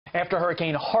After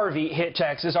Hurricane Harvey hit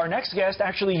Texas, our next guest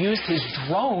actually used his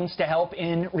drones to help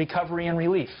in recovery and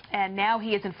relief. And now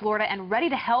he is in Florida and ready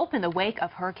to help in the wake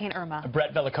of Hurricane Irma.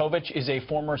 Brett Velicovich is a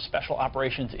former Special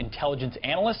Operations Intelligence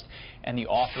Analyst and the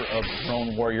author of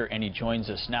Drone Warrior, and he joins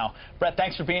us now. Brett,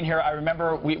 thanks for being here. I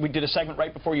remember we did a segment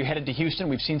right before you headed to Houston.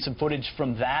 We've seen some footage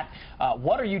from that.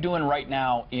 What are you doing right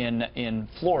now in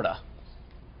Florida?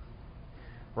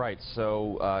 Right,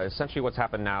 so essentially what's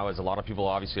happened now is a lot of people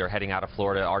obviously are heading out of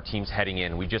Florida. Our team's heading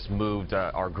in. We just moved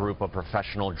our group of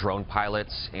professional drone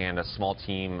pilots and a small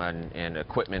team and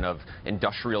equipment of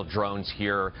industrial drones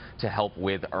here to help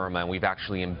with Irma. And we've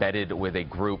actually embedded with a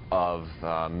group of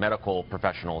medical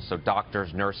professionals, so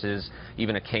doctors, nurses,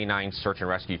 even a canine search and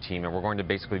rescue team. And we're going to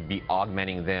basically be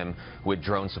augmenting them with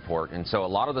drone support. And so a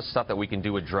lot of the stuff that we can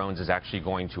do with drones is actually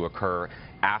going to occur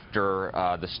after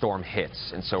the storm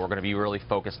hits. And so we're going to be really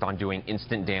focused on doing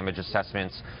instant damage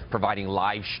assessments, providing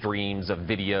live streams of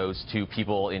videos to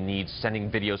people in need,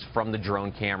 sending videos from the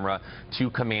drone camera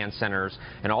to command centers,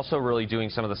 and also really doing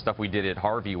some of the stuff we did at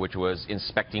Harvey, which was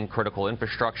inspecting critical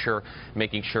infrastructure,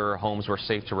 making sure homes were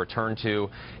safe to return to.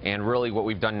 And really what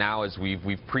we've done now is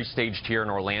we've pre-staged here in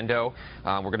Orlando.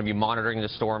 We're going to be monitoring the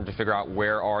storm to figure out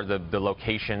where are the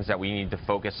locations that we need to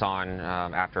focus on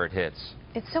after it hits.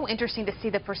 It's so interesting to see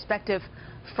the perspective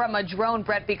from a drone,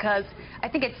 Brett, because I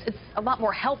think it's a lot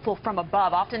more helpful from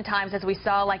above. Oftentimes, as we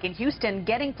saw, like in Houston,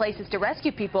 getting places to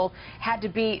rescue people had to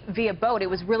be via boat. It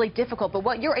was really difficult. But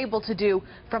what you're able to do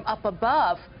from up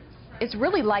above is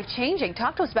really life-changing.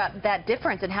 Talk to us about that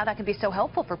difference and how that can be so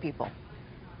helpful for people.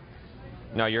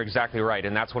 No, you're exactly right,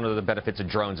 and that's one of the benefits of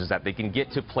drones, is that they can get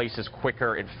to places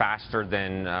quicker and faster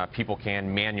than people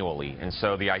can manually. And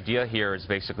so the idea here is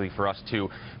basically for us to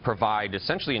provide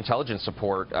essentially intelligence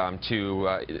support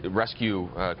to rescue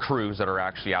crews that are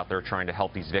actually out there trying to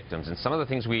help these victims. And some of the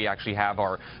things we actually have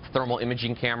are thermal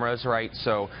imaging cameras, right?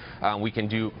 So we can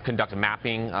conduct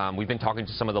mapping. We've been talking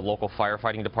to some of the local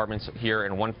firefighting departments here,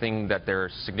 and one thing that they're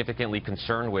significantly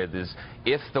concerned with is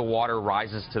if the water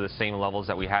rises to the same levels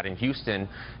that we had in Houston,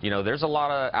 you know, there's a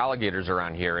lot of alligators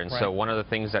around here. And so one of the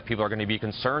things that people are going to be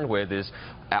concerned with is,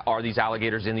 are these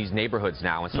alligators in these neighborhoods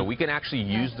now? And so we can actually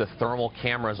use the thermal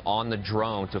cameras on the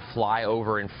drone to fly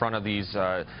over in front of these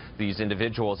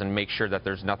individuals and make sure that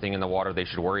there's nothing in the water they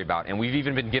should worry about. And we've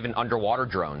even been given underwater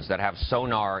drones that have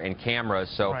sonar and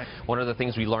cameras. So one of the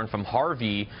things we learned from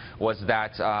Harvey was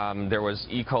that there was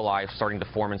E. coli starting to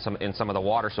form in some of the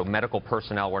water, so medical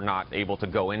personnel were not able to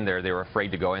go in there. They were afraid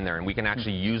to go in there. And we can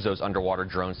actually use those underwater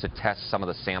drones to test some of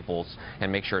the samples and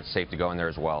make sure it's safe to go in there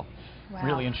as well. Wow.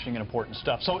 Really interesting and important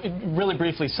stuff. So really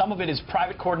briefly, some of it is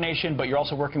private coordination, but you're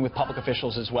also working with public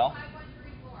officials as well?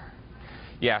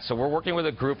 Yeah, so we're working with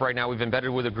a group right now. We've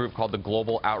embedded with a group called the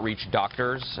Global Outreach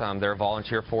Doctors. They're a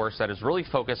volunteer force that is really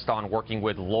focused on working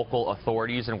with local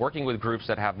authorities and working with groups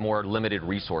that have more limited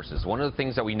resources. One of the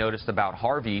things that we noticed about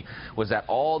Harvey was that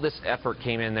all this effort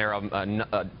came in there,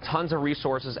 tons of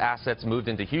resources, assets moved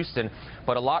into Houston,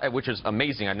 but a lot, which is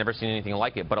amazing. I've never seen anything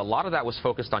like it, but a lot of that was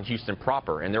focused on Houston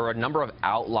proper, and there were a number of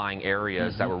outlying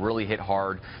areas that were really hit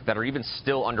hard that are even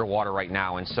still underwater right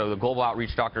now. And so the Global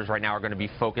Outreach Doctors right now are going to be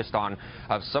focused on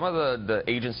some of the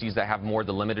agencies that have more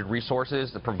the limited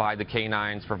resources, that provide the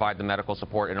canines, provide the medical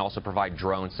support, and also provide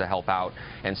drones to help out.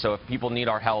 And so if people need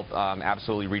our help,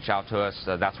 absolutely reach out to us.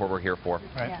 That's what we're here for.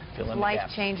 Yeah.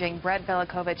 Life-changing. Brett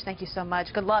Velicovich, thank you so much.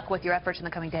 Good luck with your efforts in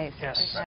the coming days. Yes.